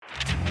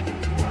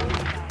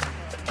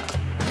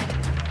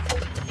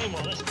Come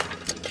on, let's go.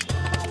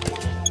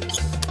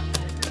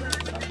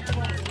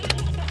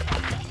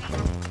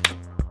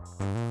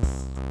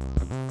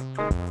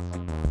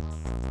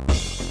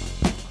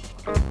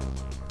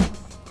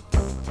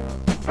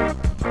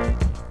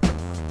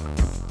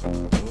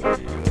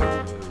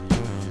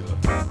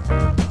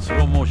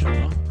 Slow motion,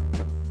 huh?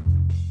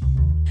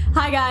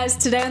 Hi guys,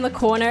 today in the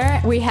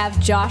corner we have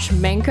Josh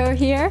Menco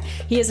here.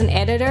 He is an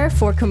editor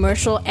for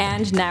commercial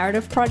and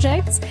narrative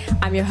projects.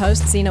 I'm your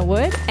host, Zena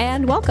Wood,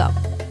 and welcome.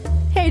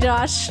 Hey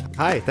Josh.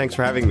 Hi, thanks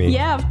for having me.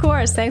 Yeah, of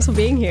course. Thanks for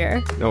being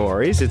here. No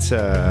worries, it's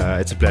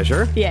a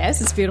pleasure.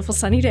 Yes, it's a beautiful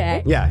sunny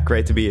day. Yeah,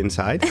 great to be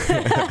inside.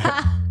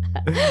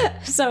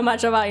 So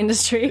much of our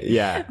industry.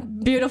 Yeah,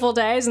 Beautiful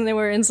days and then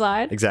we're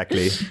inside.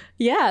 exactly.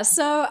 Yeah,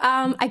 so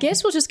I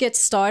guess we'll just get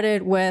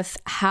started with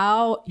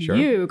how Sure.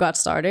 you got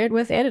started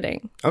with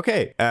editing.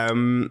 Okay,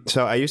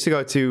 so I used to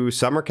go to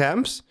summer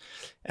camps,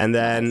 and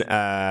then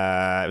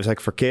it was like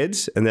for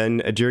kids, and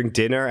then during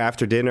dinner,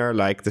 after dinner,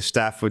 like the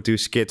staff would do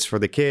skits for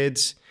the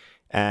kids,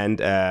 and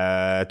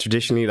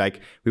traditionally,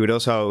 like we would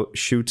also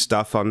shoot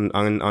stuff on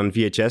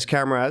VHS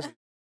cameras.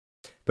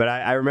 But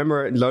I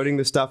remember loading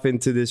the stuff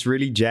into this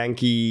really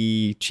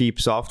janky, cheap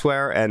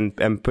software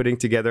and putting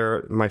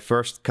together my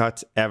first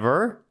cut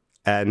ever,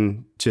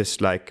 and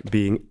just like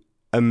being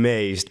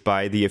amazed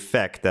by the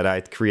effect that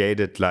I'd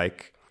created,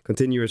 like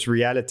continuous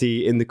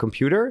reality in the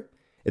computer.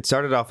 It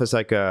started off as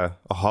like a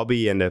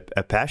hobby and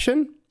a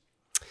passion.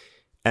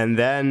 And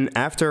then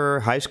after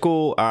high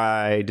school,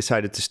 I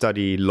decided to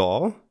study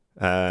law,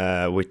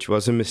 which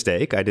was a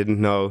mistake. I didn't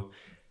know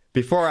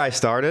before I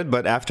started,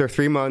 but after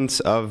 3 months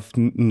of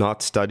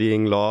not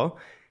studying law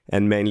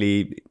and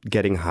mainly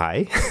getting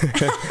high,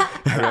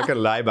 I'm not gonna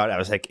lie about it, I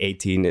was like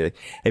 18.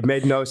 It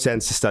made no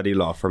sense to study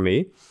law for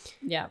me.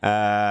 Yeah.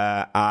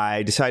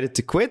 I decided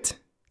to quit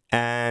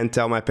and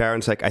tell my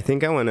parents, like, I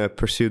think I want to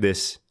pursue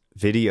this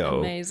video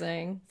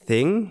Amazing.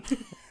 thing.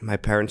 My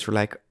parents were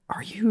like,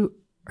 Are you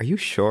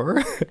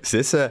sure? Is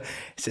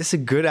this a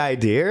good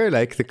idea?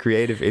 Like the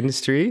creative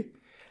industry?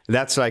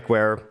 That's like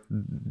where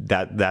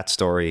that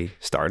story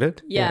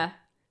started. Yeah.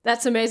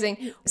 That's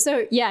amazing.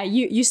 So yeah,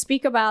 you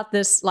speak about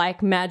this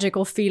like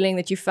magical feeling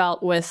that you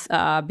felt with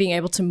being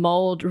able to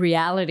mold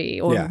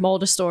reality or Yeah.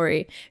 mold a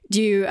story.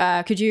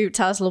 Could you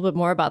tell us a little bit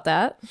more about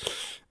that?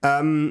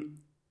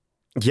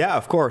 Yeah,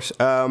 of course.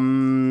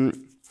 Well,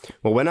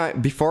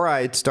 before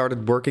I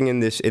started working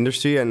in this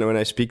industry, and when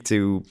I speak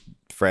to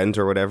friends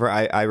or whatever,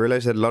 I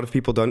realized that a lot of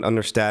people don't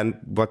understand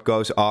what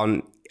goes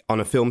on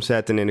a film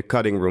set and in a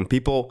cutting room.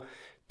 People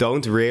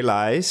don't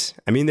realize,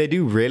 I mean, they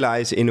do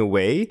realize in a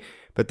way,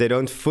 but they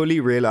don't fully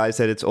realize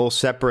that it's all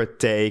separate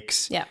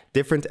takes, Yeah.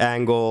 different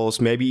angles,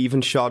 maybe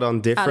even shot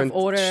on different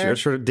order.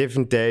 sort of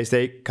different days.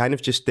 They kind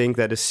of just think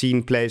that a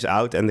scene plays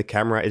out and the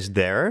camera is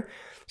there.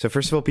 So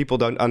first of all, people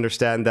don't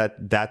understand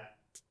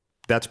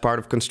that's part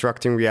of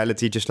constructing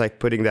reality, just like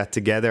putting that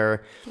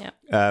together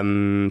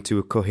to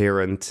a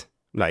coherent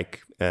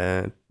like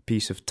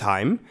piece of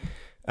time.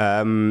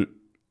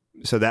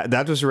 So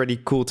that was already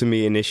cool to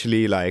me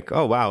initially, like,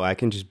 oh, wow, I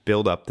can just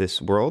build up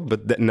this world.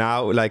 But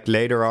now, like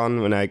later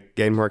on, when I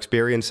gained more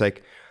experience,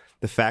 like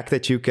the fact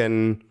that you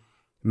can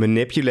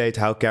manipulate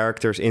how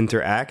characters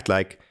interact,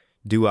 like,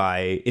 do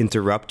I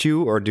interrupt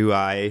you or do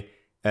I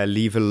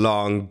leave a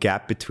long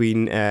gap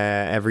between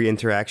every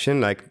interaction?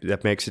 Like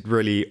that makes it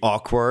really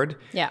awkward.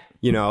 Yeah.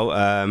 You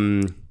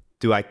know,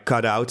 do I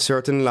cut out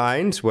certain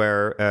lines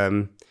where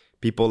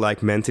people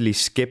like mentally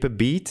skip a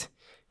beat,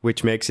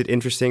 which makes it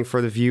interesting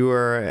for the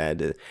viewer?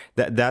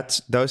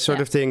 Those sort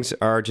of things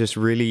are just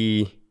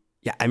really,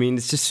 I mean,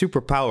 it's just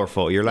super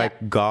powerful. You're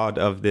like God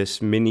of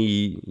this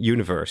mini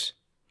universe.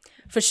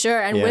 For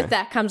sure. And with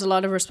that comes a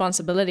lot of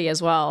responsibility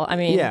as well. I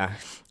mean,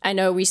 I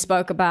know we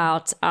spoke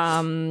about,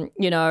 the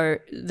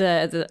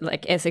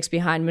like ethics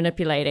behind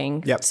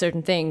manipulating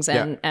certain things.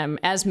 And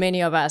as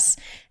many of us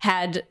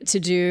had to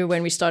do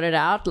when we started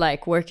out,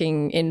 like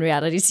working in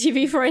reality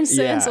TV, for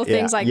instance, or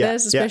things like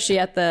this, especially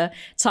at the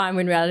time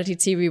when reality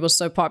TV was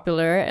so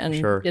popular and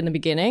in the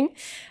beginning.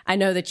 I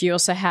know that you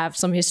also have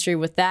some history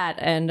with that.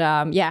 And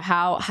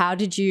how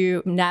did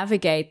you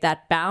navigate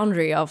that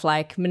boundary of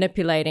like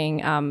manipulating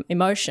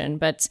emotion,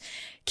 but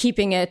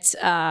keeping it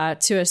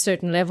to a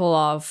certain level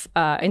of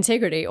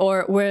integrity,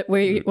 or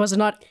was it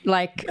not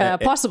like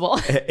possible?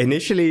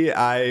 Initially,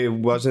 I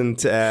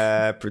wasn't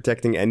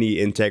protecting any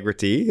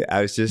integrity.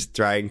 I was just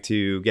trying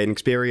to gain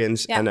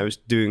experience, and I was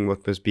doing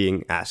what was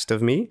being asked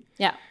of me.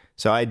 Yeah.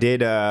 So I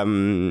did,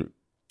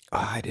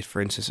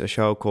 for instance, a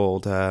show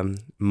called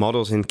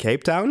Models in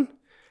Cape Town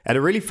at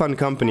a really fun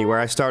company where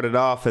I started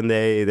off, and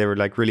they were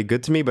like really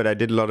good to me, but I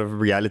did a lot of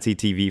reality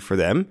TV for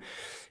them.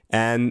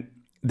 And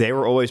they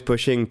were always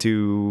pushing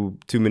to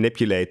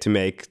manipulate, to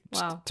make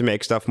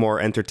stuff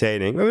more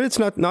entertaining. I mean, it's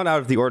not out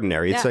of the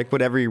ordinary. It's like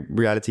what every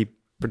reality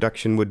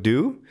production would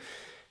do.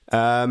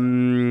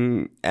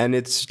 And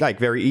it's like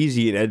very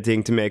easy in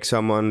editing to make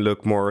someone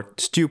look more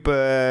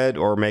stupid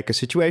or make a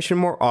situation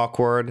more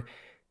awkward.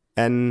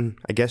 And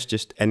I guess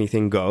just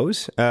anything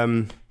goes.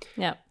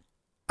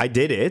 I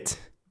did it,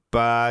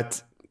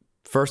 but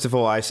first of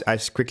all, I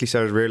quickly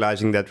started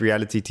realizing that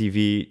reality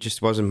TV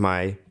just wasn't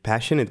my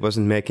passion. It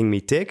wasn't making me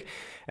tick.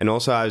 And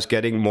also I was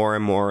getting more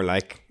and more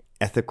like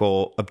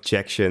ethical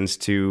objections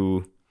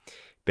to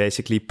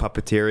basically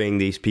puppeteering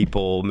these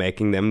people,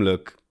 making them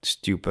look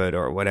stupid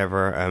or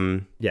whatever.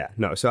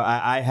 So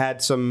I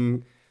had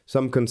some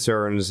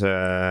concerns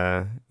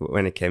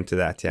when it came to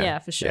that. Yeah,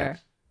 for sure.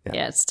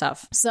 Yeah, it's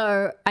tough.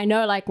 So I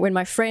know, like, when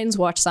my friends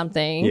watch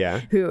something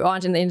who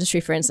aren't in the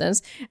industry, for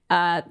instance,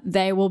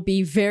 they will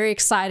be very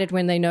excited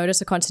when they notice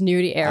a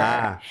continuity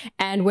error.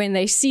 And when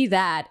they see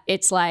that,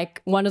 it's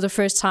like one of the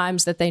first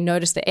times that they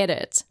notice the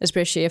edit,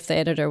 especially if the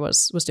editor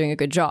was doing a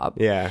good job.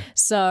 Yeah.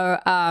 So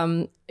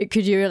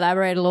could you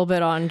elaborate a little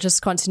bit on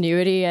just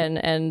continuity and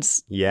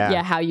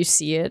how you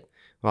see it?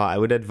 Well, I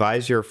would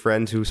advise your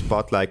friends who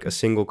spot like a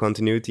single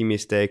continuity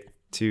mistake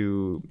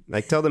to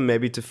like tell them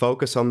maybe to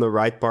focus on the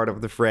right part of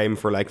the frame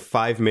for like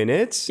 5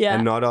 minutes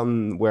and not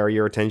on where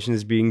your attention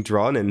is being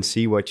drawn, and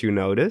see what you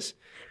notice.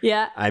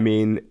 Yeah. I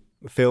mean,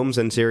 films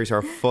and series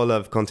are full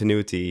of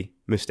continuity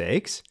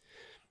mistakes.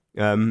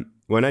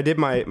 When I did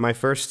my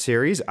first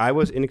series, I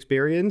was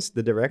inexperienced.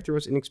 The director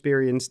was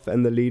inexperienced,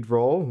 and the lead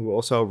role, who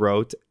also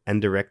wrote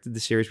and directed the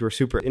series, were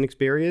super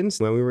inexperienced.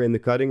 When we were in the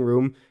cutting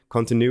room,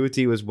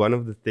 continuity was one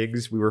of the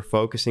things we were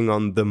focusing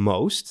on the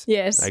most.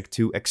 Yes. Like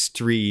to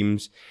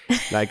extremes.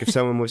 Like if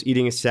someone was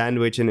eating a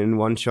sandwich and in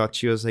one shot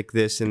she was like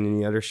this, and in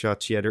the other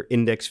shot she had her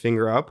index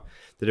finger up,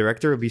 the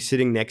director would be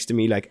sitting next to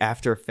me like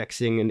After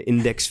Effectsing an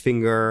index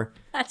finger.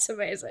 That's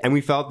amazing. And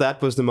we felt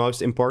that was the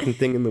most important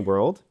thing in the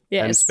world.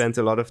 Yes. And spent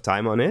a lot of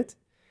time on it.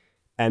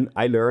 And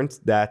I learned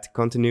that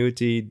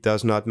continuity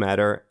does not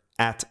matter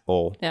at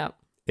all. Yeah.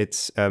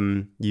 It's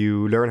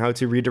you learn how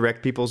to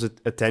redirect people's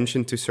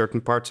attention to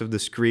certain parts of the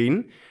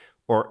screen,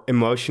 or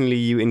emotionally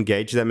you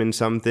engage them in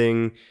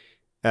something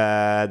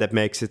that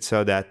makes it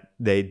so that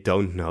they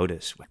don't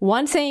notice.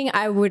 One thing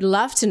I would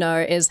love to know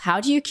is,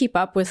 how do you keep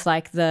up with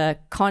like the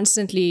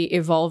constantly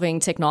evolving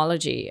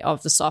technology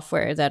of the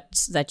software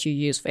that you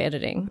use for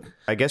editing?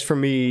 I guess for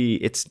me,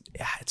 it's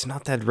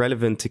not that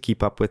relevant to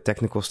keep up with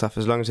technical stuff.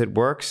 As long as it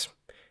works,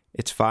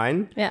 it's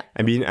fine. Yeah.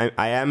 I mean,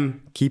 I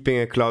am keeping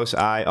a close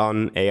eye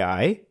on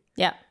AI.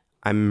 Yeah.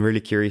 I'm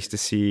really curious to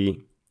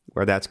see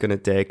where that's going to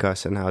take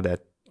us and how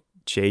that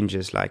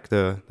changes like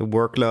the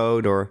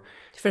workload or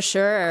for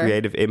sure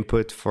creative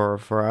input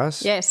for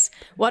us. Yes.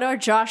 What are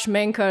Josh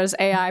Menco's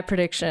AI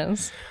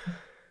predictions?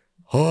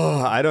 Oh,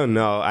 I don't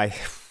know.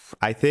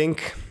 I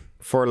think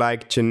for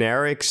like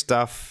generic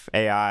stuff,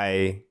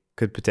 AI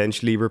could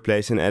potentially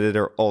replace an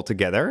editor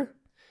altogether.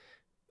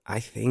 I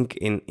think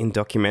in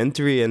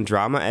documentary and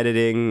drama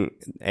editing,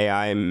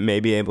 AI may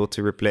be able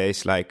to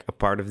replace like a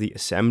part of the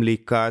assembly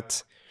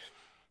cut,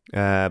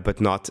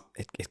 but not,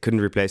 it couldn't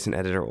replace an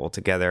editor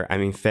altogether. I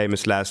mean,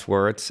 famous last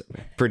words.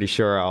 Pretty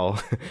sure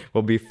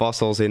we'll be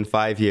fossils in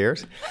 5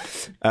 years.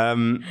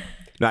 No,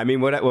 I mean,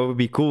 what would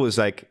be cool is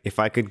like if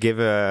I could give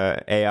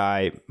a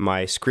AI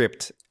my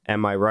script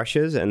and my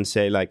rushes and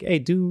say like, hey,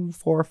 do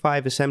 4 or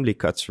 5 assembly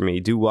cuts for me.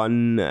 Do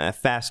one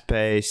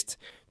fast-paced,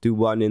 do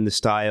one in the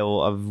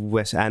style of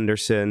Wes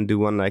Anderson, do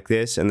one like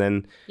this. And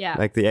then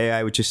like the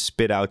AI would just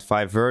spit out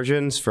 5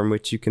 versions from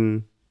which you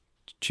can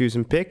choose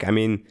and pick. I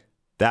mean,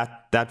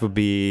 that would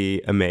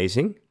be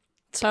amazing.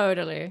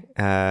 Totally.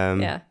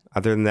 Other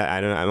than that,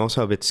 I don't know. I'm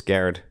also a bit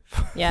scared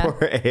for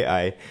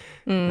AI.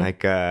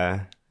 Like,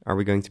 are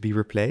we going to be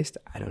replaced?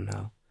 I don't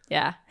know.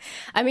 Yeah.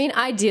 I mean,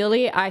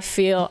 ideally,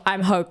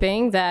 I'm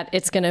hoping that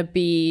it's going to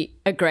be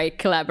a great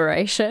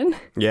collaboration.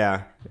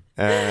 Yeah.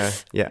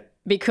 Yeah.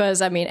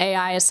 Because, I mean,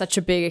 AI is such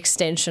a big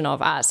extension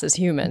of us as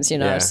humans, you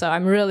know? Yeah. So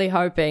I'm really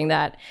hoping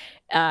that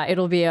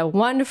it'll be a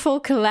wonderful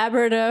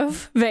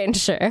collaborative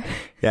venture.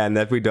 Yeah, and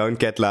that we don't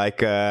get like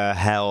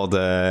held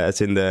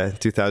as in the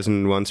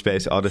 2001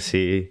 Space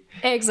Odyssey.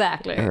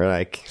 Exactly. Or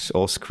like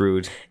all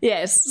screwed.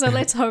 Yes, so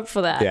let's hope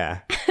for that. Yeah.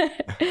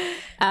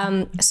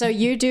 So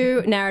you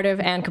do narrative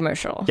and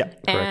commercial. Yeah,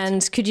 correct.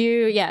 And could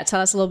you,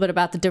 tell us a little bit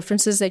about the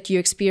differences that you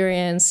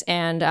experience,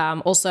 and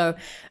also,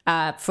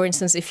 for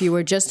instance, if you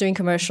were just doing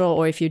commercial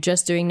or if you're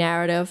just doing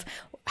narrative,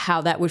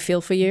 how that would feel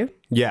for you?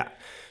 Yeah.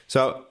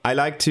 So I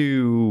like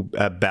to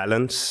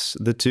balance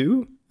the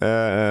two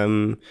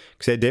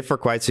because they differ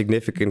quite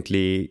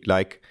significantly.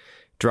 Like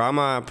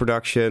drama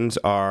productions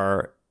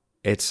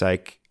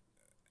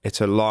it's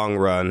a long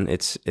run.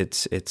 It's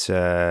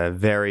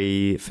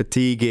very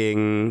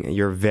fatiguing.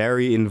 You're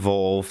very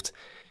involved.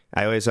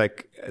 I always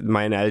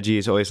my analogy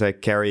is always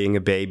like carrying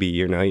a baby.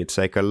 You know, it's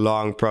like a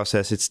long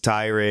process. It's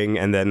tiring,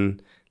 and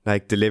then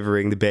like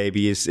delivering the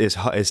baby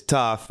is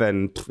tough,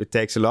 and it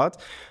takes a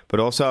lot. But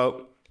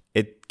also,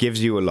 it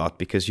gives you a lot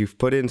because you've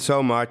put in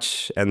so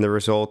much and the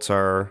results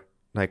are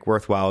like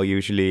worthwhile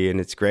usually, and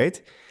it's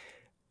great.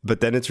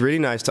 But then it's really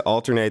nice to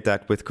alternate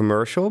that with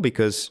commercial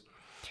because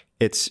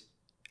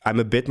I'm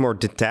a bit more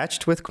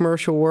detached with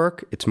commercial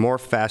work. It's more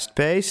fast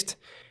paced.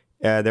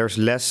 there's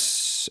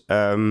less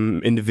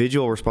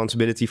individual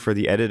responsibility for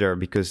the editor,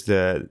 because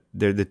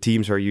the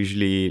teams are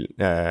usually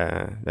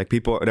like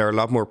people. There are a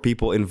lot more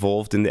people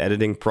involved in the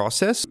editing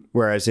process.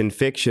 Whereas in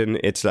fiction,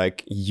 it's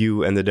like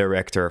you and the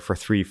director for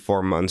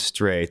 3-4 months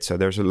straight. So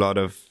there's a lot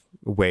of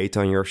weight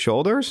on your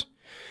shoulders.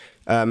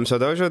 So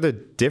those are the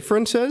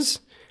differences.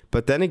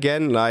 But then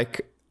again,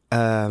 like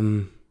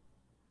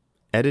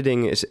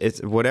editing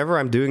it's whatever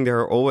I'm doing, there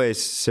are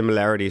always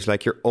similarities.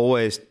 Like you're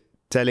always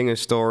telling a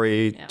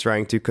story,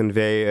 trying to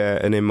convey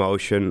an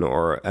emotion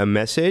or a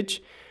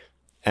message.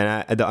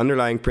 And the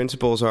underlying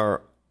principles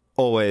are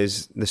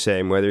always the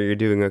same, whether you're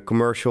doing a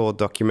commercial, a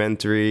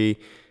documentary,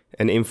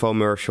 an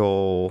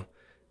infomercial,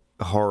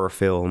 a horror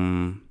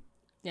film.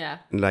 Yeah.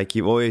 Like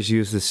you always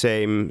use the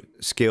same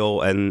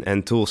skill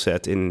and tool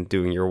set in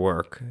doing your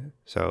work.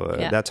 So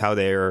that's how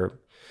they are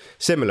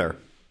similar.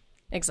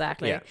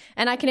 Exactly. Yeah.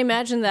 And I can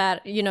imagine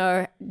that, you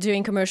know,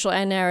 doing commercial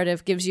and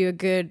narrative gives you a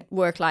good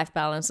work-life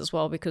balance as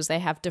well, because they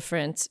have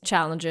different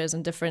challenges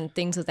and different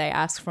things that they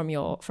ask from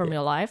your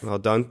life. Well,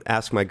 don't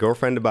ask my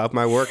girlfriend about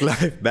my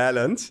work-life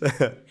balance.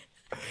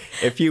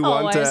 If you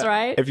want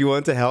if you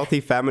want a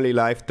healthy family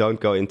life, don't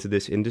go into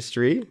this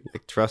industry.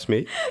 Like, trust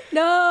me.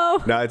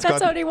 No, that's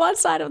only one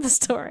side of the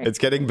story. It's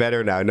getting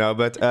better now. No,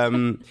 but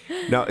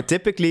no,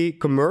 typically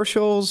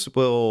commercials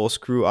will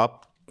screw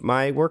up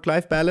my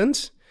work-life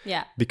balance.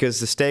 Yeah.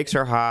 Because the stakes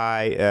are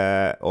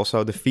high.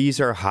 Also, the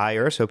fees are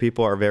higher. So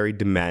people are very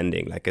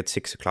demanding. Like at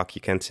 6 o'clock,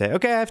 you can't say,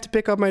 okay, I have to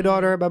pick up my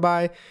daughter.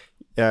 Bye-bye.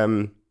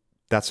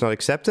 That's not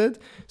accepted.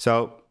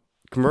 So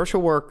commercial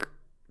work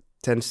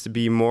tends to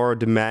be more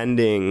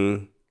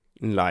demanding,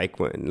 like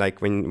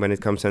when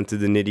it comes down to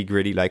the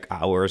nitty-gritty, like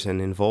hours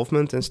and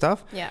involvement and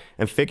stuff. Yeah.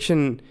 And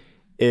fiction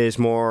is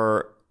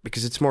more,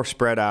 because it's more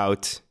spread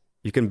out,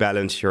 you can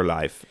balance your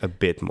life a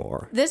bit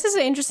more. This is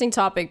an interesting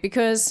topic,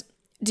 because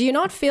do you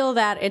not feel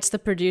that it's the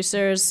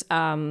producer's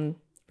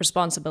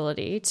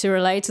responsibility to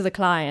relate to the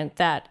client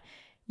that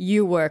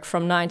you work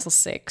from 9 till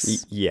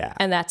 6? Yeah.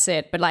 And that's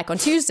it. But like on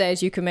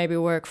Tuesdays, you can maybe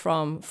work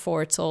from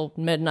 4 till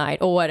midnight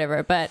or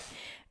whatever. But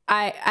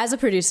as a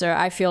producer,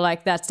 I feel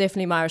like that's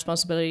definitely my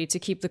responsibility to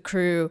keep the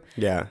crew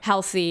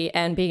healthy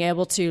and being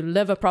able to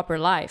live a proper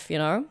life, you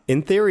know?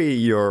 In theory,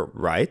 you're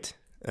right.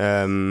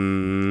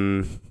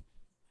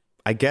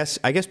 I guess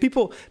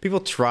people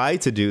try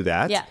to do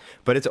that,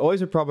 but it's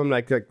always a problem.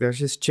 Like there's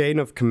this chain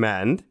of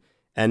command,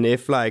 and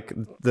if like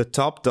the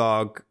top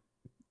dog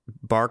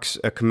barks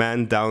a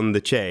command down the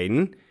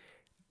chain,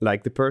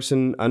 like the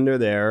person under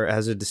there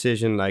has a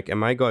decision, like,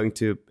 am I going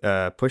to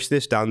push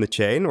this down the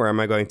chain, or am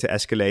I going to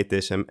escalate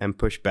this and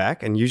push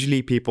back? And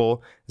usually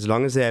people, as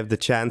long as they have the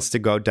chance to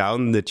go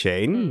down the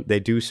chain, they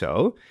do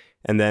so.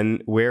 And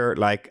then we're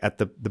like at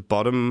the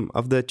bottom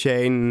of the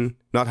chain,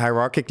 not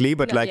hierarchically,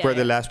 but we're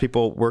the last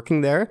people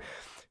working there.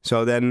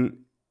 So then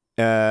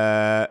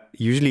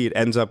usually it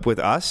ends up with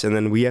us, and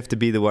then we have to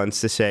be the ones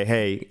to say,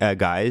 hey,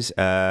 guys,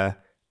 I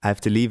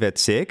have to leave at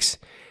 6.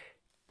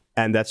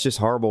 And that's just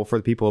horrible for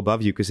the people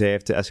above you, because they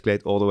have to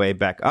escalate all the way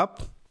back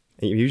up.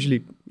 And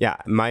usually,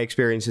 my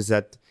experience is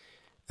that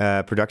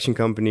production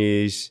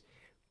companies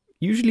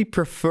usually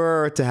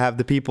prefer to have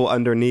the people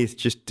underneath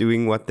just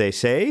doing what they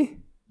say.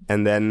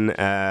 And then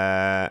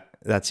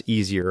that's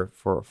easier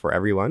for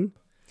everyone.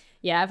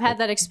 Yeah, I've had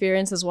that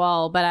experience as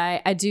well. But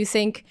I do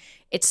think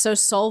it's so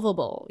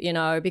solvable, you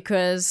know,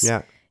 because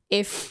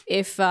if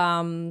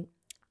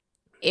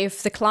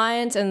the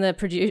client and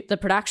the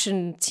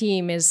production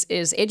team is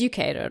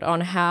educated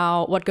on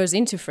what goes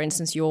into, for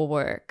instance, your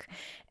work,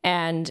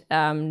 and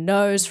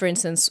knows, for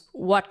instance,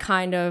 what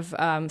kind of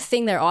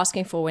thing they're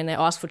asking for when they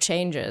ask for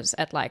changes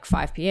at like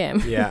 5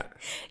 p.m. Yeah.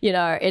 You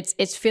know,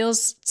 it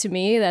feels to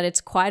me that it's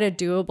quite a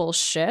doable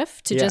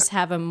shift to just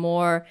have a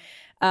more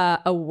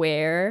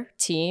aware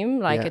team,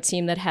 like a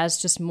team that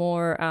has just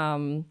more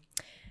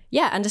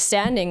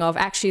understanding of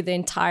actually the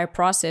entire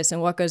process and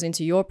what goes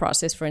into your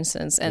process, for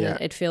instance. And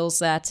it feels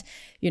that,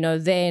 you know,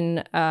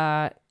 then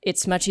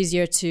it's much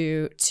easier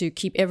to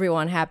keep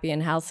everyone happy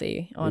and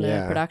healthy on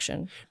a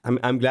production.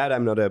 I'm glad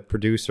I'm not a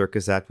producer,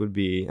 because that would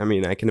be, I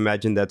mean, I can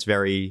imagine that's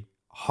very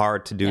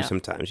hard to do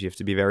sometimes. You have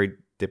to be very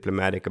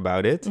diplomatic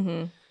about it.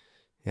 Mm-hmm.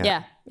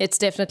 Yeah, it's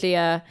definitely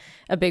a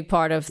big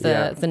part of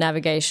the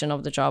navigation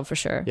of the job, for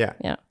sure.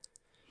 Yeah.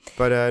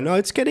 But no,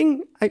 it's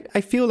getting,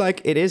 I feel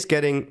like it is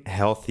getting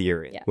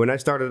healthier. Yeah. When I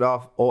started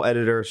off, all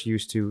editors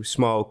used to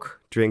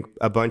smoke, drink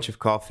a bunch of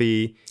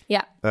coffee,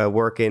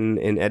 work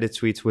in edit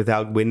suites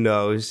without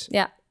windows.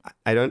 Yeah.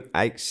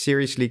 I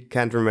seriously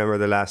can't remember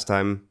the last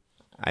time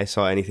I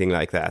saw anything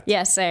like that.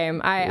 Yeah,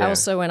 same. I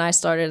also, when I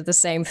started, the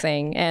same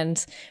thing.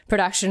 And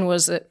production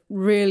was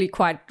really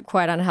quite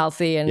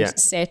unhealthy, and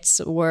sets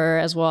were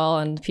as well,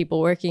 and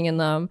people working in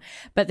them.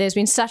 But there's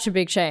been such a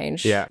big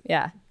change. Yeah.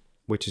 Yeah.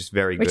 Which is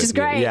very good. Which is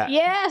great. Yeah.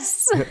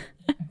 Yes.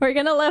 We're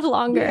going to live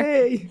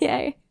longer.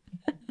 Yay.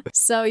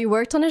 So you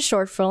worked on a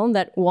short film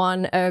that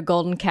won a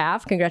Golden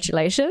Calf.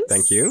 Congratulations.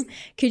 Thank you.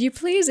 Could you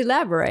please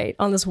elaborate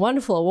on this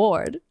wonderful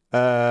award?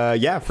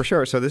 Yeah, for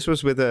sure. So this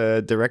was with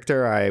a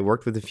director I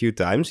worked with a few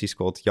times. He's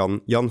called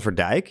Jan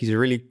Verdijk. He's a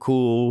really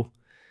cool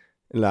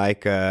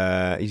Like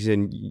he's a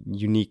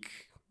unique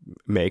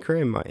maker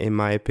in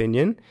my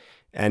opinion,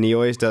 and he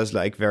always does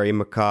like very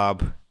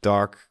macabre,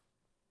 dark,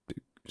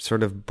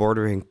 sort of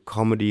bordering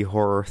comedy,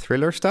 horror,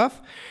 thriller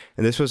stuff.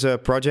 And this was a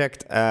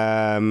project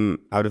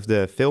out of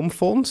the Film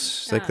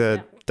Fonds, like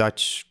the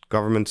Dutch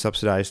government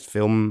subsidized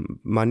film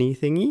money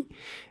thingy.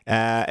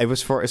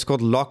 It's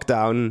called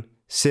Lockdown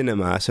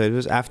Cinema. So it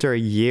was after a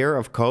year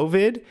of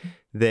COVID.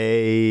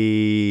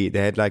 They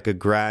had like a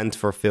grant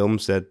for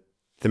films that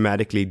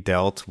thematically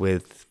dealt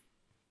with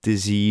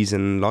disease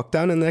and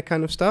lockdown and that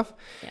kind of stuff.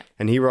 Yeah.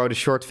 And he wrote a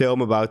short film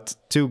about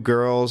two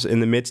girls in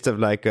the midst of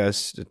like a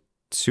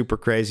super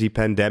crazy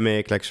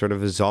pandemic, like sort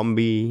of a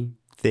zombie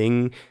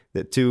thing.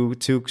 The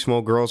two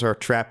small girls are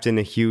trapped in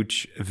a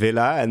huge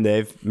villa, and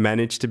they've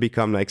managed to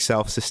become like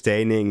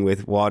self-sustaining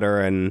with water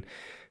and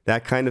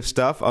that kind of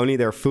stuff. Only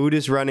their food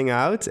is running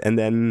out, and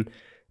then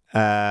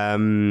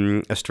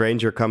a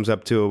stranger comes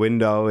up to a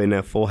window in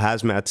a full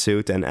hazmat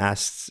suit and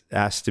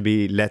asks to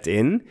be let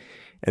in.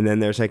 And then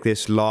there's like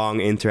this long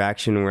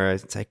interaction where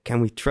it's like,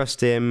 can we trust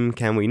him?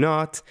 Can we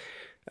not?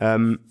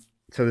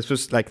 So this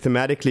was like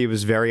thematically, it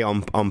was very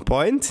on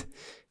point.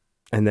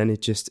 And then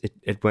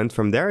it went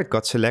from there. It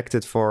got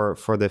selected for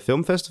the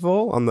film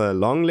festival on the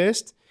long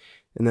list.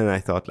 And then I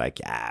thought like,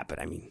 yeah,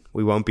 but I mean,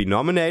 we won't be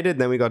nominated.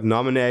 Then we got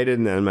nominated,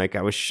 and then like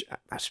I was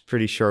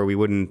pretty sure we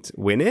wouldn't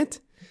win it.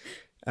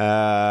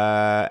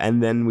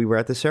 And then we were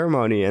at the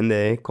ceremony, and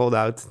they called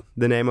out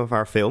the name of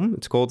our film.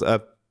 It's called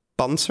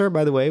Panzer,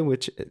 by the way,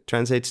 which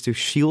translates to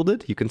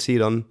shielded. You can see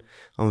it on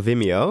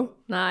Vimeo.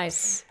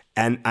 Nice.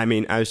 And I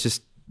mean, I was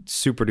just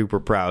super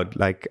duper proud.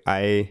 Like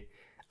I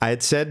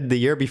had said the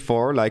year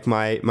before, like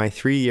my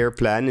 3-year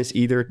plan is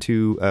either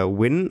to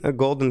win a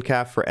golden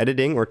calf for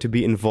editing or to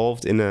be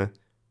involved in a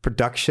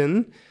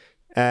production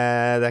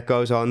that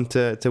goes on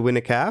to win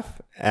a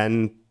calf.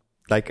 And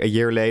like a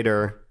year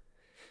later,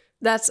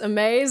 that's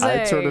amazing.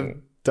 I'd sort of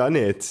done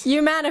it.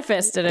 You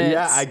manifested it.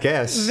 Yeah, I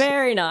guess.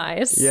 Very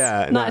nice.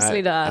 Yeah.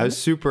 Nicely done. I was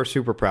super,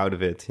 super proud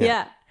of it.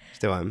 Yeah.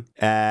 Still am.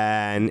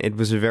 And it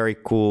was a very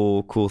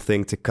cool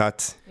thing to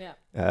cut. Yeah.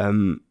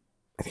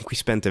 I think we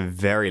spent a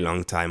very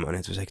long time on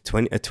it. It was like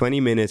a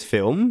 20-minute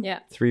film. Yeah.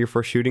 3 or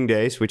 4 shooting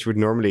days, which would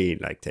normally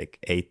like take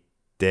 8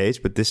 days.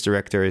 But this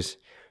director is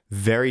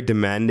very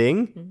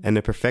demanding and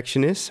a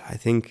perfectionist. I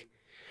think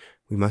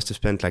we must have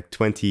spent like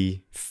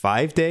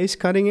 25 days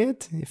cutting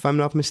it, if I'm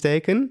not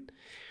mistaken.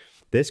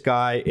 This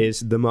guy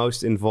is the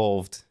most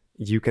involved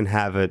you can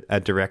have a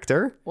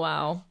director.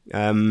 Wow.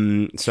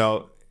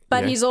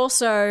 But he's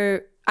also,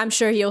 I'm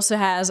sure he also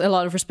has a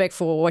lot of respect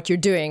for what you're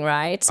doing,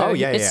 right? So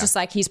it's just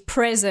like his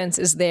presence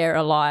is there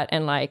a lot,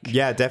 and like,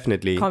 yeah,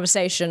 definitely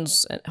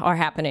conversations are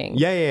happening.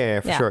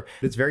 Yeah, for sure.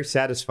 It's very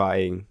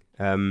satisfying.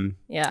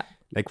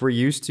 Like we're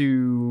used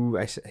to,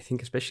 I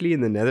think especially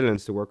in the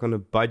Netherlands, to work on a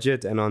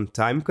budget and on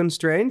time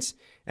constraints,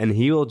 and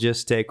he will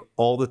just take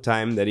all the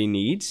time that he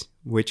needs,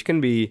 which can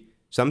be,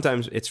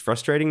 sometimes it's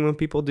frustrating when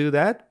people do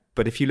that.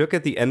 But if you look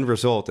at the end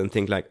result and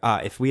think like,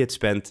 if we had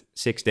spent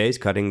 6 days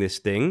cutting this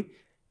thing,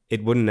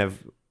 it wouldn't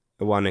have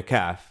won a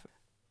calf.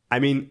 I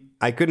mean,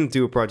 I couldn't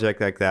do a project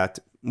like that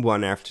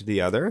one after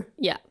the other.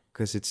 Yeah.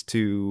 Because it's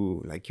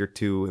too, like, you're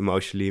too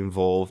emotionally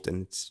involved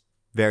and it's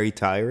very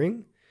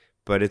tiring.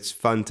 But it's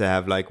fun to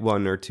have like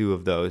 1 or 2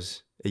 of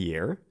those a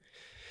year.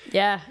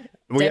 Yeah,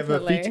 we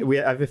definitely.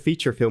 have a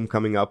feature film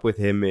coming up with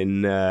him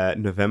in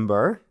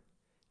November,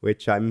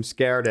 which I'm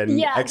scared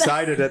and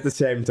excited at the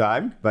same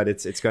time. But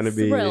it's going to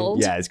be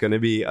it's going to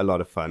be a lot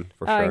of fun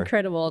for sure.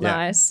 Incredible,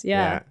 nice,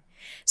 yeah.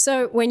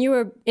 So when you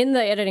were in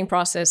the editing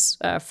process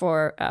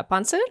for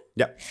Panzer,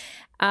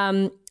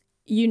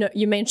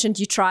 you mentioned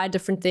you tried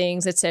different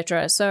things,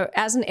 etc. So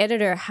as an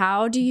editor,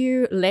 how do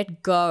you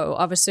let go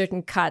of a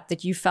certain cut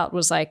that you felt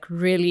was like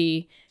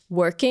really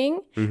working?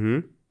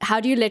 Mm-hmm.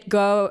 How do you let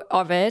go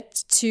of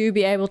it to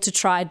be able to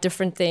try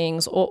different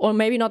things, or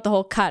maybe not the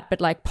whole cut, but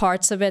like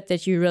parts of it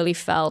that you really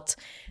felt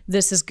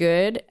this is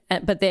good,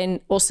 but then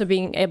also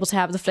being able to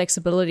have the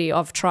flexibility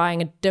of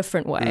trying a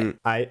different way?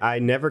 I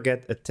never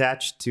get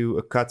attached to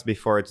a cut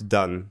before it's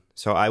done.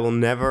 So I will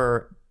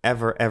never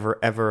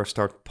ever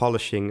start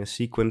polishing a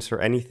sequence or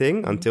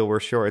anything until we're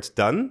sure it's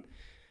done,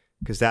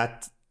 because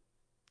that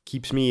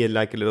keeps me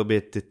like a little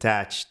bit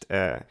detached.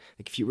 Like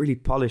if you really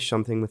polish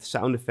something with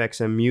sound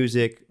effects and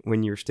music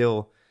when you're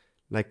still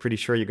like pretty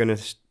sure you're gonna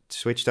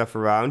switch stuff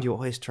around, you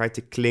always try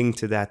to cling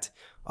to that,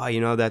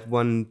 that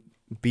one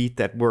beat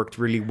that worked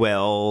really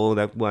well,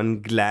 that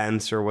one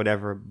glance or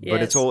whatever. Yes.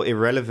 But it's all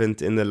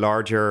irrelevant in the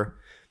larger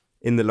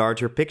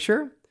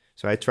picture.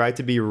 So I try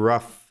to be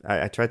rough.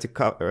 I try to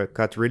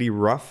cut really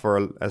rough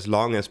for as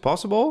long as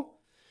possible,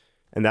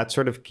 and that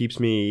sort of keeps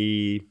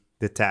me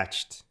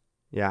detached.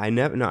 Yeah, I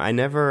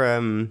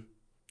never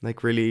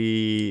like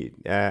really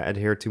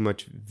adhere too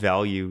much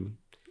value.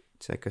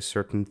 It's like a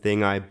certain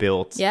thing I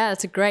built. Yeah,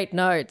 it's a great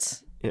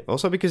note. Yeah,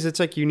 also because it's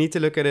like you need to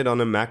look at it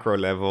on a macro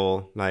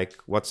level. Like,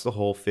 what's the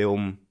whole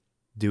film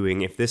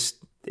doing? If this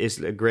is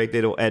a great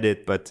little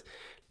edit, but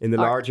in the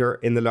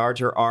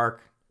larger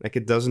arc, like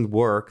it doesn't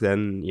work,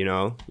 then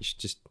you should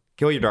just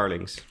kill your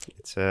darlings.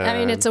 I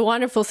mean, it's a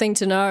wonderful thing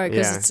to know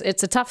because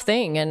it's a tough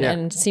thing, and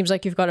it seems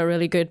like you've got a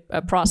really good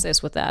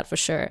process with that for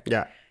sure.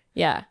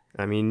 Yeah.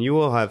 I mean, you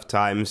will have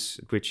times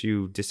which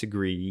you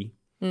disagree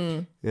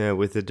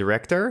with the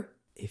director.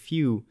 If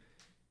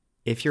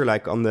you're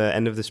like on the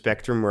end of the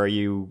spectrum where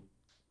you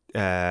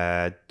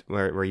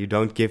where you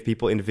don't give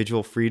people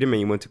individual freedom and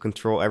you want to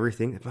control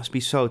everything, it must be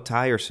so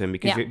tiresome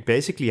because you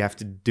basically have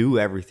to do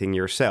everything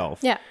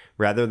yourself.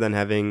 Rather than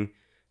having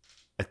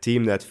a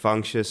team that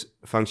functions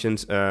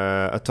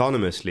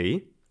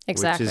autonomously,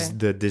 which is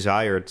the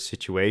desired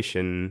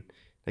situation.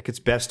 Like it's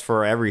best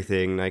for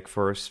everything, like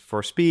for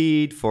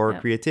speed, for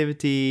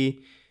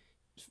creativity,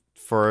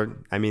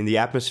 for the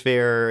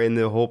atmosphere in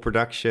the whole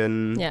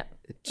production. Yeah,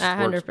 I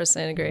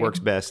 100% agree. Works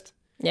best.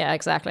 Yeah,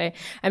 exactly.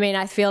 I mean,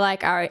 I feel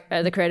like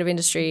the creative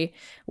industry,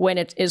 when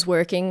it is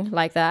working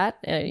like that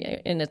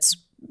in its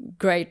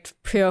great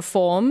pure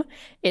form,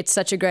 it's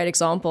such a great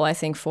example, I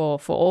think, for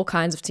all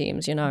kinds of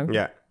teams.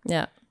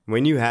 Yeah.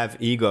 When you have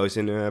egos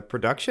in a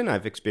production,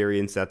 I've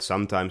experienced that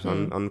sometimes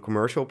on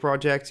commercial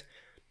projects.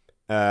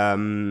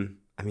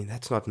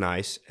 That's not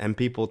nice, and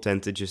people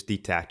tend to just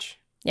detach.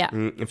 Yeah.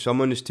 If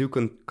someone is too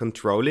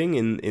controlling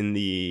in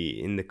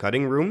the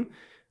cutting room,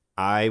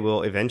 I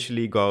will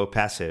eventually go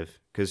passive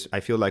because I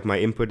feel like my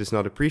input is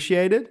not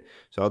appreciated.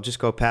 So I'll just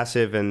go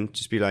passive and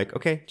just be like,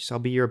 okay, I'll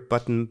be your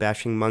button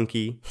bashing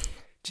monkey.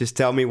 Just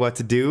tell me what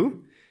to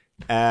do,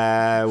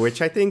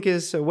 which I think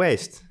is a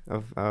waste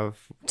of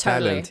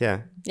talent.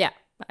 Yeah.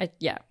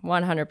 Yeah.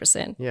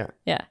 100%.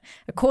 Yeah.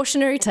 A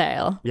cautionary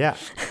tale. Yeah.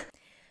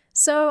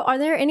 So are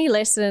there any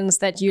lessons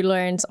that you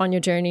learned on your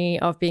journey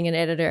of being an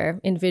editor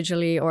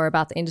individually or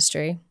about the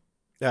industry?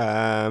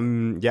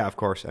 Yeah, of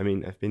course. I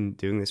mean, I've been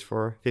doing this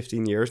for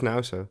 15 years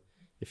now. So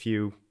if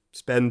you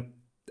spend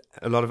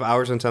a lot of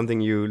hours on something,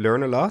 you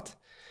learn a lot.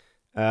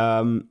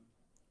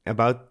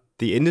 About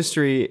the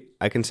industry,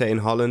 I can say in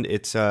Holland,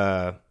 it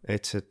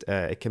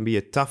can be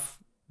a tough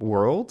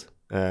world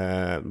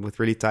with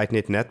really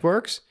tight-knit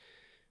networks.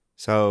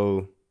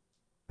 So,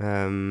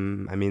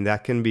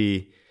 that can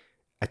be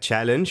a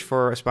challenge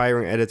for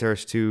aspiring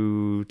editors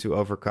to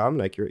overcome.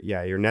 Like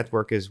your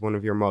network is one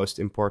of your most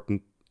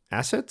important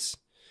assets.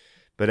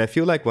 But I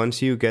feel like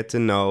once you get to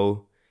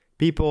know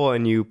people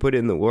and you put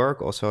in the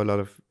work, also a lot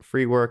of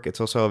free work, it's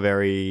also a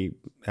very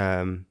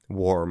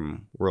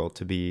warm world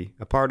to be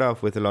a part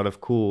of with a lot of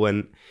cool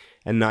and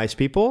nice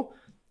people.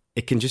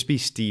 It can just be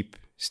steep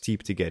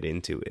to get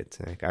into it.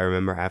 Like I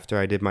remember after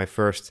I did my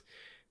first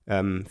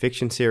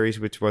fiction series,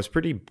 which was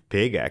pretty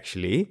big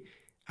actually,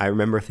 I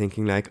remember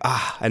thinking like,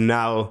 and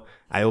now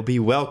I will be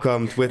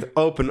welcomed with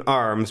open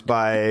arms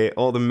by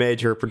all the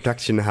major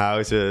production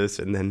houses,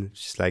 and then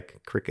just like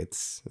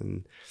crickets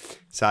and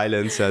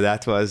silence. So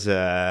that was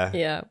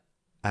a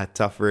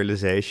tough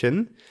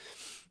realization.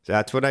 So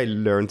that's what I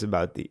learned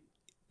about the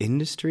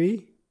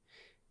industry.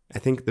 I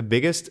think the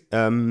biggest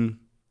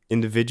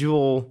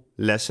individual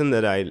lesson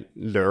that I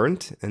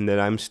learned, and that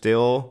I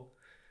still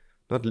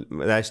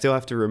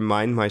have to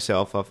remind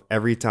myself of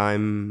every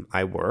time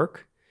I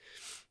work,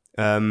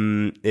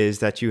 is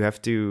that you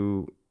have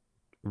to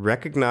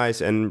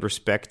recognize and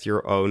respect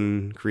your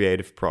own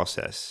creative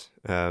process.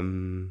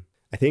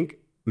 I think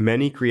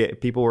many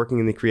people working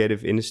in the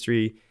creative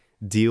industry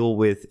deal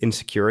with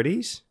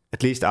insecurities.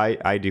 At least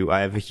I do. I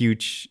have a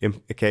huge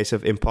case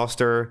of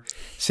imposter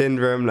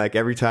syndrome. Like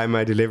every time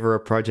I deliver a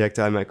project,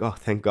 I'm like, oh,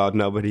 thank God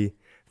nobody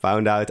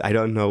found out. I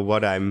don't know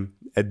what I'm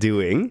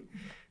doing.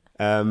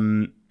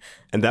 And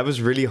that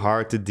was really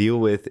hard to deal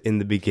with in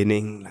the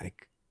beginning.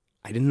 Like,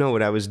 I didn't know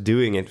what I was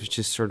doing. It was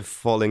just sort of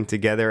falling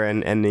together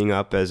and ending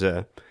up as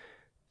a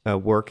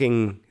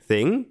working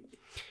thing.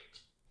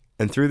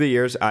 And through the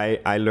years,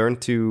 I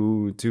learned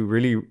to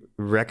really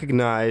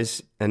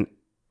recognize and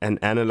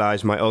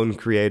analyze my own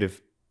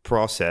creative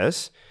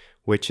process,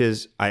 which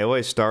is I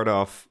always start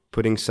off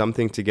putting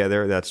something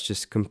together that's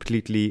just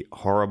completely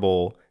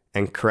horrible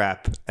and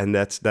crap. And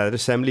that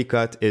assembly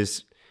cut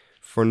is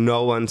for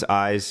no one's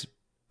eyes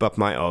but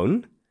my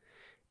own.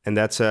 And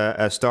that's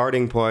a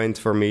starting point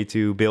for me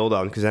to build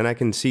on, because then I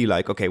can see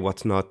like, okay,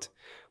 what's not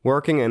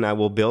working, and I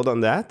will build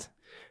on that.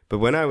 But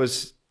when I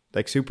was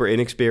like super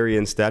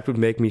inexperienced, that would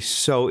make me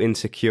so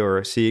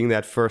insecure, seeing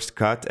that first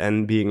cut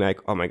and being like,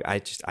 oh my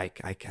God,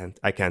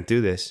 I can't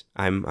do this.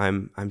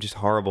 I'm just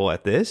horrible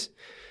at this.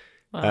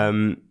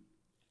 Wow.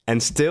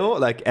 And still,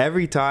 like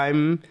every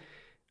time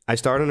I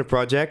start on a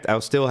project,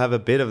 I'll still have a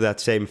bit of that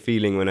same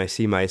feeling when I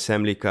see my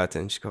assembly cut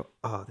and just go,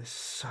 oh, this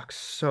sucks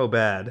so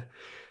bad.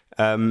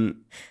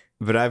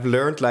 But I've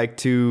learned like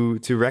to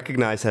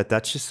recognize that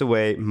that's just the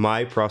way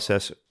my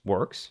process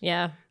works.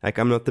 Yeah. Like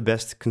I'm not the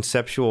best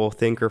conceptual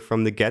thinker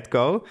from the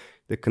get-go.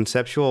 The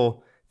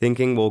conceptual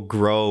thinking will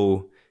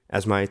grow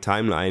as my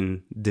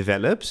timeline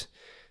develops.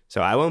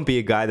 So I won't be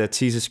a guy that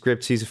sees a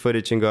script, sees a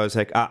footage and goes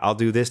like, I'll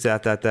do this,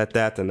 that,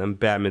 and then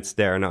bam, it's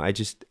there. No,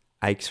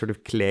 I sort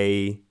of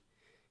clay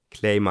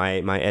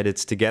my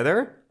edits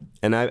together.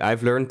 And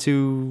I've learned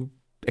to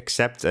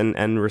accept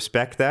and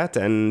respect that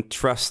and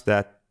trust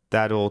that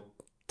that'll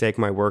take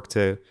my work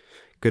to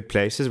good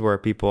places where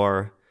people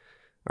are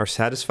are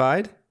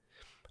satisfied.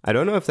 I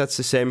don't know if that's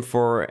the same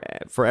for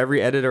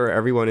every editor or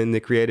everyone in the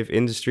creative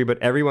industry, but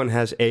everyone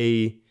has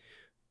a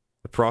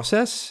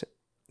process,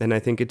 and I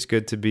think it's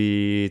good to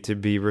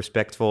be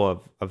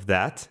respectful of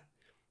that.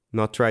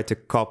 Not try to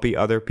copy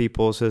other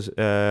people's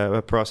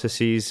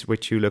processes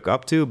which you look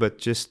up to, but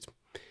just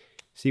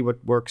see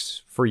what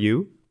works for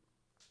you.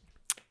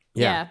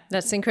 Yeah,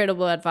 that's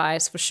incredible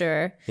advice for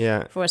sure.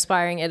 Yeah, for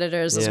aspiring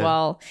editors as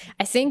well.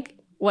 I think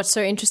what's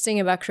so interesting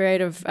about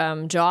creative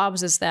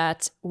jobs is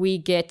that we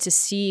get to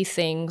see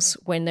things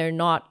when they're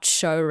not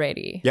show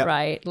ready,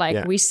 right?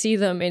 Like we see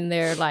them in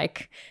their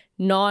like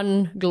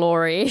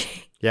non-glory.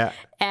 Yeah.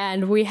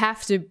 And we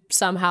have to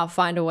somehow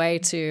find a way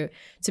to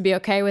be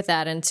okay with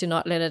that and to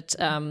not let it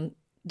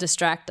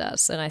distract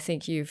us. And I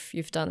think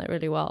you've done it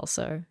really well.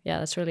 So yeah,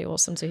 that's really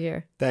awesome to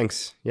hear.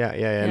 Thanks.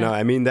 Yeah. No,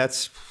 I mean,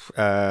 that's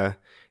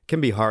can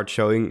be hard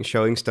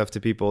showing stuff to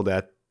people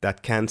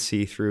that can't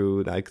see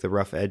through like the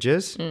rough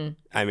edges.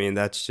 I mean,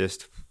 that's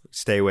just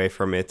stay away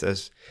from it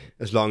as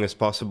long as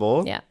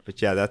possible. Yeah.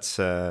 But yeah, that's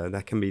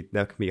that can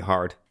be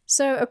hard.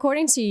 So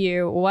according to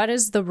you, what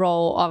is the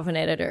role of an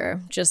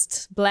editor?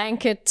 Just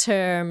blanket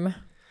term,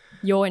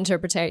 your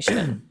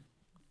interpretation.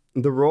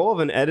 The role of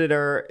an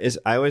editor is,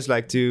 I always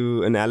like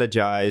to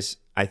analogize,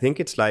 I think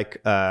it's like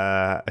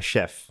a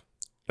chef.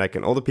 Like,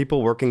 and all the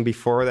people working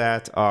before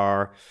that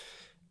are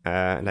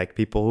like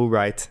people who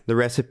write the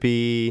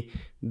recipe,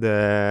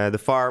 the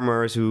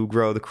farmers who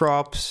grow the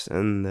crops,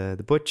 and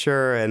the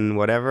butcher and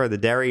whatever, the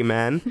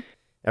dairyman.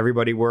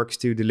 Everybody works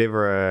to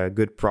deliver a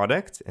good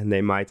product, and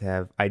they might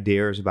have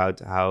ideas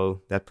about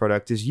how that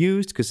product is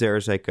used because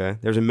there's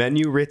a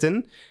menu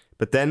written,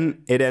 but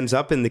then it ends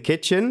up in the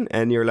kitchen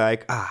and you're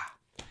like,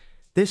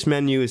 this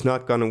menu is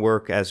not going to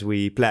work as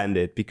we planned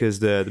it because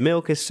the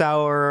milk is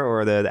sour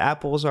or the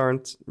apples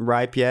aren't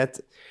ripe yet.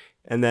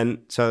 And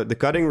then, so the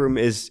cutting room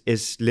is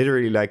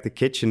literally like the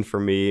kitchen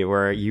for me,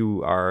 where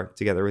you are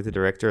together with the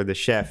director, the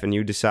chef, and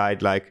you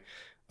decide like,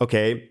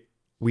 okay,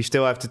 we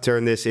still have to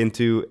turn this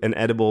into an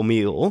edible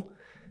meal.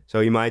 So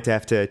you might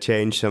have to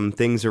change some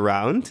things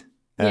around.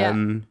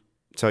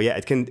 So yeah,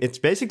 it's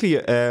basically,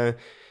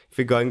 if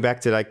you're going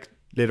back to like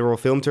literal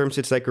film terms,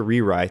 it's like a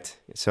rewrite.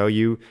 So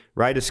you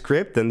write a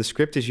script, and the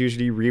script is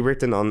usually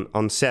rewritten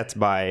on set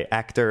by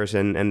actors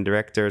and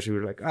directors who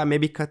are like,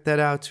 maybe cut that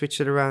out, switch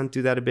it around,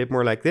 do that a bit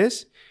more like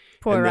this.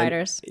 Poor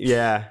writers.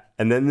 Yeah.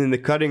 And then in the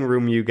cutting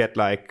room, you get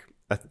like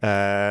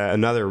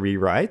another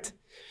rewrite.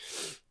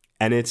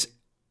 And it's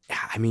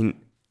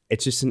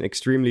just an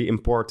extremely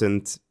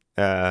important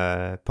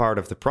part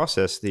of the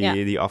process, the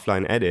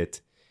offline edit.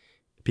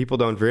 People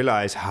don't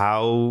realize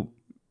how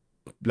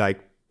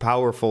like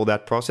powerful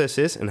that process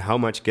is and how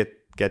much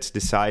gets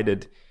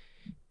decided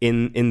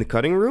in the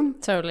cutting room.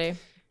 Totally.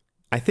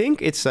 I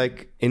think it's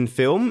like in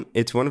film,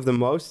 it's one of the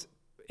most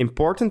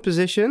important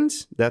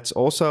positions that's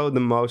also the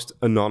most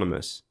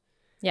anonymous.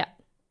 Yeah.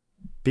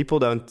 People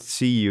don't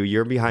see you.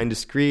 You're behind the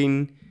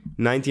screen.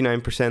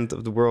 99%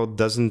 of the world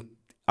doesn't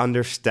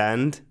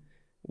understand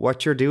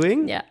what you're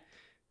doing. Yeah.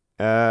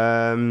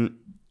 And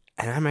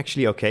I'm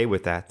actually okay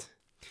with that.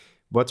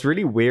 What's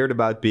really weird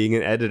about being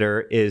an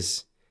editor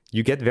is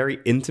you get very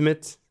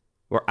intimate,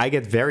 or I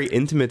get very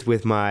intimate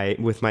with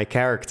my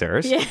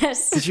characters.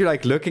 Yes. Because you're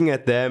like looking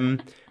at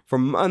them for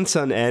months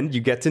on end. You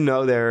get to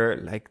know their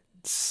like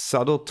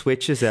subtle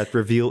twitches that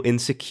reveal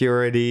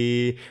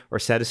insecurity or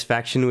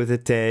satisfaction with a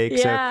take.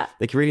 Yeah. So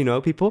like you really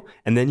know people,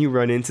 and then you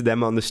run into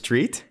them on the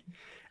street.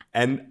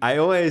 And I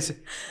go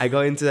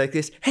into like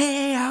this,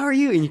 hey, how are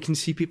you? And you can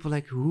see people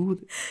like, who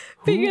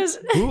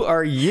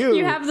are you?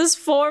 You have this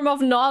form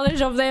of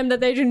knowledge of them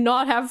that they do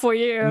not have for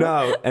you.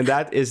 No, and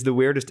that is the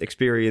weirdest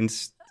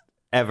experience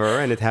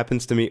ever. And it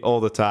happens to me all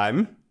the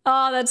time.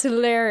 Oh, that's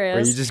hilarious.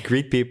 Where you just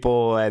greet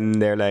people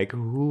and they're like,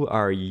 who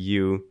are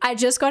you? I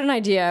just got an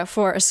idea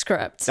for a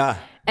script.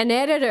 An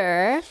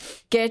editor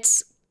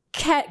gets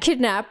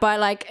kidnapped by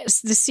like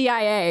the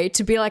CIA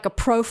to be like a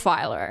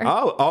profiler.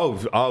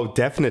 Oh,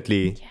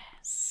 definitely.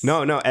 Yes.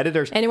 No,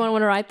 editors. Anyone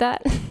want to write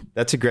that?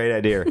 That's a great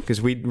idea,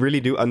 because we really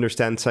do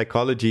understand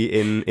psychology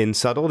in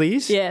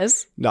subtleties.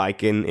 Yes.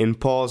 Like in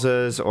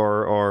pauses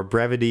or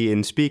brevity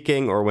in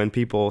speaking, or when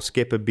people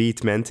skip a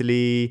beat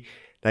mentally,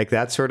 like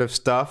that sort of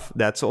stuff.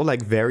 That's all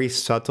like very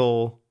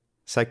subtle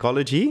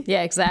psychology.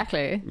 Yeah,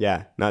 exactly.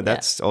 Yeah. No,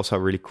 that's also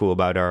really cool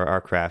about our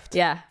craft.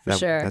 Yeah, for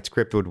sure. That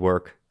script would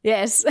work.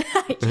 Yes.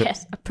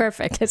 Yes.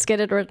 Perfect. Let's get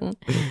it written.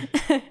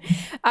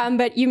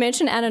 But you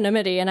mentioned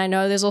anonymity, and I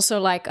know there's also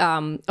like,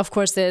 of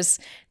course, there's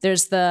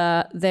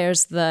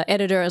the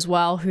editor as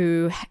well,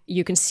 who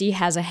you can see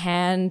has a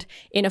hand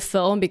in a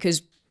film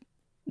because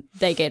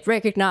they get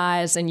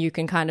recognized, and you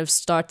can kind of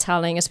start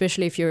telling,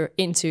 especially if you're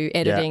into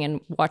editing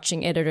and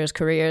watching editors'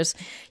 careers,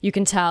 you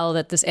can tell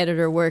that this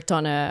editor worked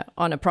on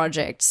a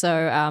project.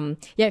 So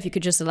if you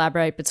could just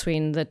elaborate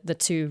between the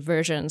two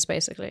versions,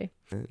 basically.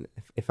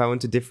 If I want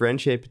to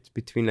differentiate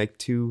between like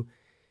two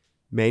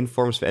main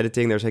forms of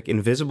editing, there's like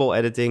invisible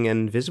editing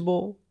and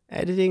visible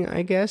editing,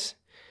 I guess.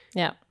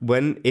 Yeah.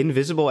 When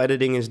invisible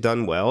editing is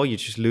done well, you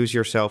just lose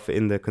yourself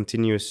in the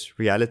continuous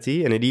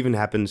reality. And it even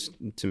happens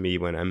to me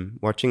when I'm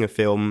watching a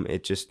film.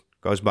 It just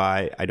goes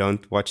by. I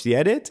don't watch the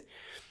edit.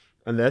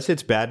 Unless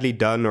it's badly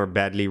done or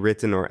badly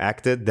written or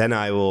acted, then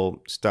I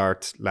will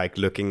start like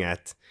looking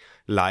at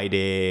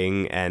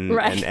lighting and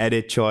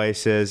edit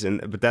choices.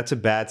 But that's a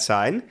bad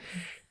sign.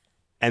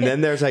 And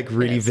then there's like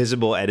really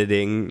visible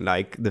editing,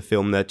 like the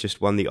film that just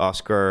won the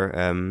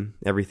Oscar,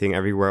 Everything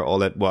Everywhere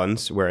All at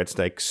Once, where it's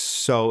like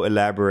so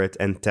elaborate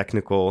and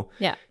technical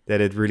that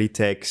it really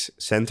takes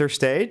center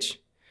stage.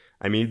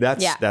 I mean,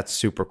 that's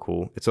super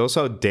cool. It's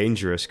also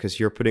dangerous because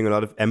you're putting a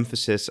lot of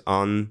emphasis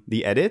on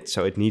the edit.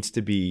 So it needs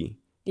to be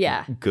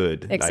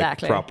good,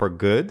 exactly. like proper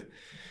good.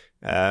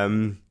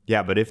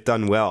 But if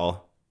done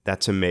well,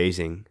 that's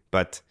amazing.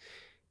 But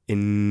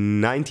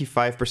in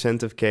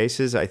 95% of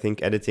cases, I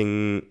think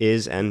editing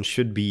is and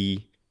should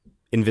be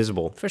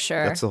invisible. For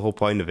sure. That's the whole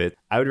point of it.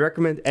 I would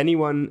recommend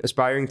anyone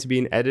aspiring to be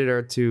an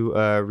editor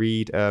to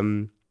read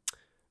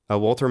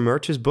Walter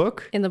Murch's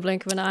book. In the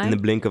Blink of an Eye. In the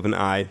Blink of an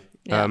Eye.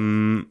 Yeah.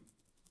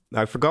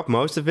 I forgot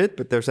most of it,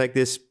 but there's like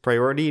this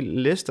priority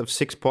list of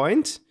 6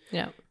 points.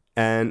 Yeah.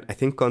 And I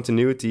think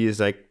continuity is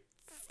like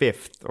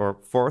 4th or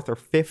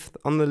 5th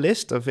on the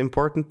list of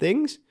important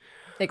things.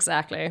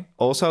 Exactly.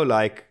 Also,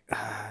 like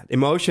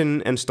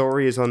emotion and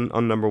story is on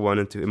number 1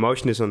 and 2.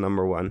 Emotion is on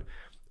number 1.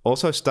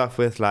 Also, stuff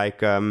with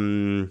like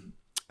axes.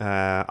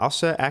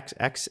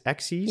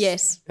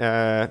 Yes.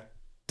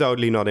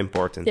 Totally not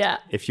important. Yeah.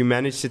 If you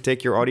manage to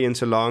take your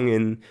audience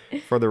along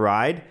for the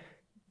ride,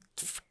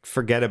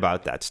 forget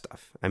about that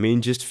stuff. I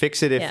mean, just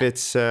fix it if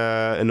it's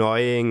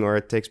annoying or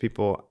it takes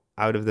people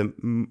out of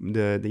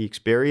the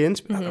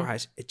experience. But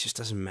otherwise, it just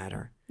doesn't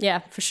matter. Yeah,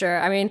 for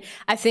sure. I mean,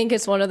 I think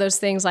it's one of those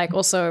things, like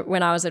also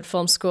when I was at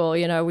film school,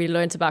 you know, we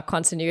learned about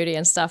continuity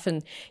and stuff,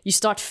 and you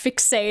start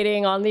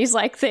fixating on these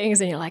like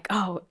things and you're like,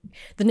 oh,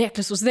 the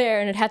necklace was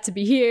there and it had to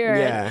be here.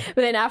 Yeah.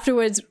 But then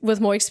afterwards,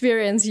 with more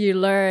experience, you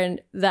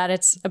learn that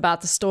it's about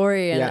the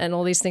story and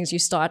all these things. You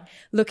start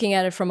looking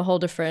at it from a whole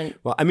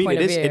different point of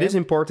view. It is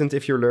important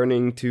if you're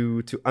learning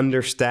to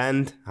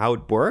understand how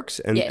it works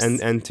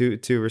and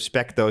to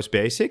respect those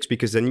basics,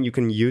 because then you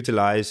can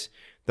utilize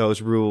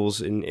those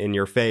rules in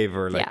your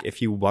favor. Like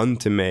if you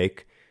want to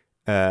make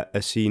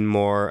a scene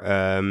more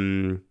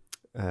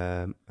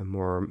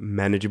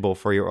manageable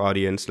for your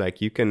audience, like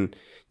you can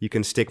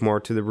stick more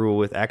to the rule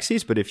with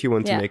axes. But if you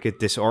want to make it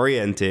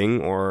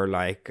disorienting or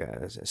like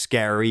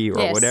scary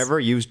or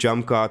whatever, use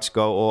jump cuts,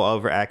 go all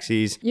over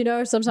axes. You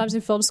know, sometimes in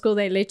film school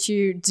they let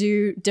you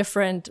do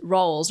different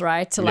roles,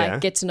 right, to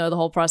like get to know the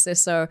whole process.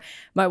 So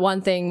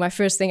my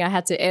first thing I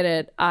had to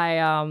edit,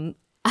 I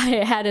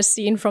had a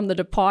scene from The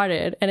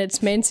Departed, and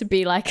it's meant to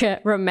be like a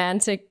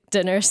romantic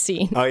dinner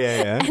scene. Oh,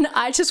 yeah. And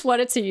I just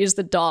wanted to use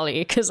the dolly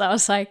because I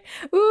was like,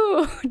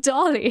 ooh,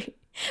 dolly.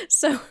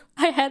 So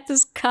I had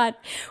this cut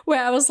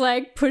where I was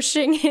like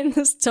pushing in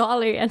this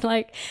dolly, and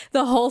like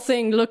the whole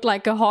thing looked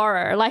like a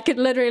horror. Like it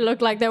literally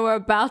looked like they were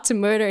about to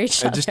murder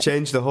each other. It just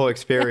changed the whole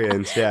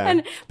experience,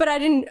 But I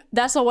didn't,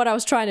 that's not what I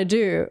was trying to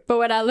do. But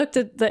when I looked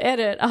at the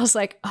edit, I was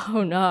like,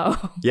 oh no.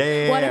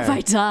 What have I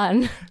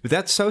done? But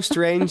that's so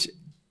strange.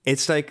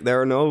 It's like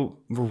there are no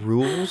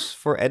rules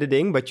for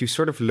editing, but you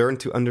sort of learn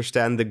to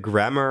understand the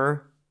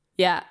grammar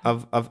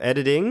of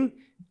editing.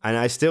 And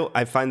I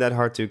find that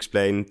hard to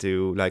explain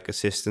to like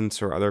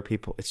assistants or other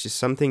people. It's just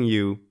something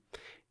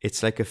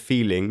it's like a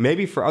feeling.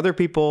 Maybe for other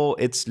people,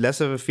 it's less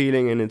of a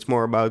feeling and it's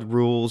more about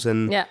rules.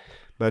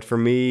 But for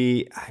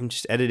me, I'm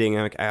just editing.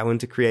 I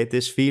want to create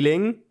this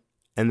feeling.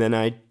 And then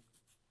I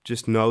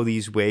just know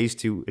these ways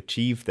to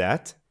achieve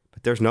that.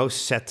 But there's no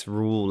set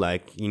rule,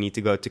 like you need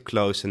to go to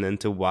close and then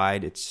to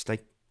wide. It's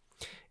like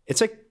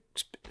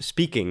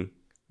speaking.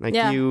 Like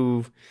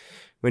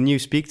when you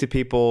speak to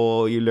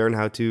people, you learn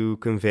how to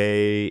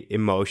convey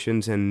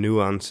emotions and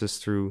nuances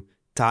through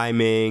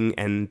timing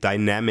and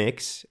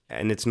dynamics.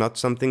 And it's not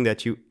something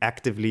that you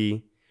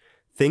actively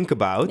think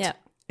about. Yeah.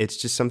 It's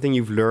just something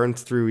you've learned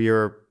through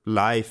your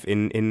life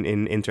in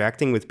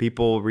interacting with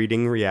people,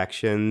 reading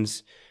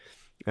reactions.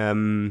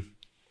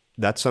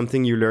 That's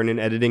something you learn in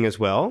editing as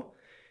well.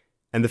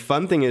 And the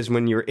fun thing is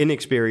when you're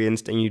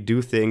inexperienced and you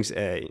do things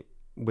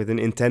with an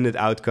intended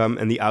outcome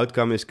and the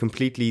outcome is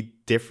completely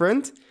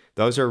different,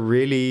 those are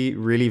really,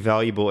 really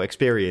valuable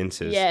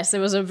experiences. Yes, it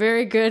was a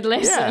very good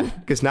lesson. Yeah,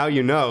 because now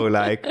you know,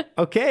 like,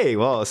 okay,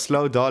 well, a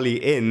slow dolly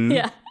in,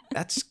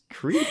 that's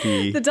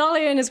creepy. The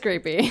dolly in is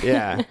creepy.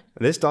 Yeah,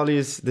 this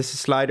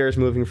slider is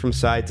moving from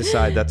side to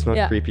side. That's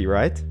not creepy,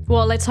 right?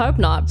 Well, let's hope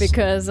not,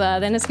 because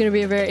then it's going to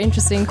be a very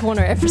interesting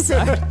corner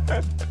episode.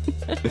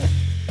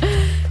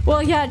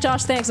 Well, yeah,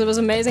 Josh, thanks. It was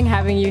amazing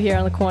having you here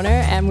on the corner,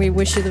 and we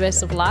wish you the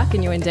best of luck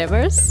in your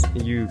endeavors.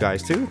 You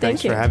guys too.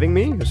 Thanks for having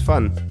me. It was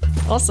fun.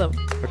 Awesome.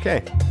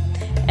 Okay.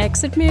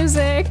 Exit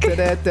music.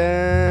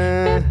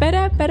 Bye-bye.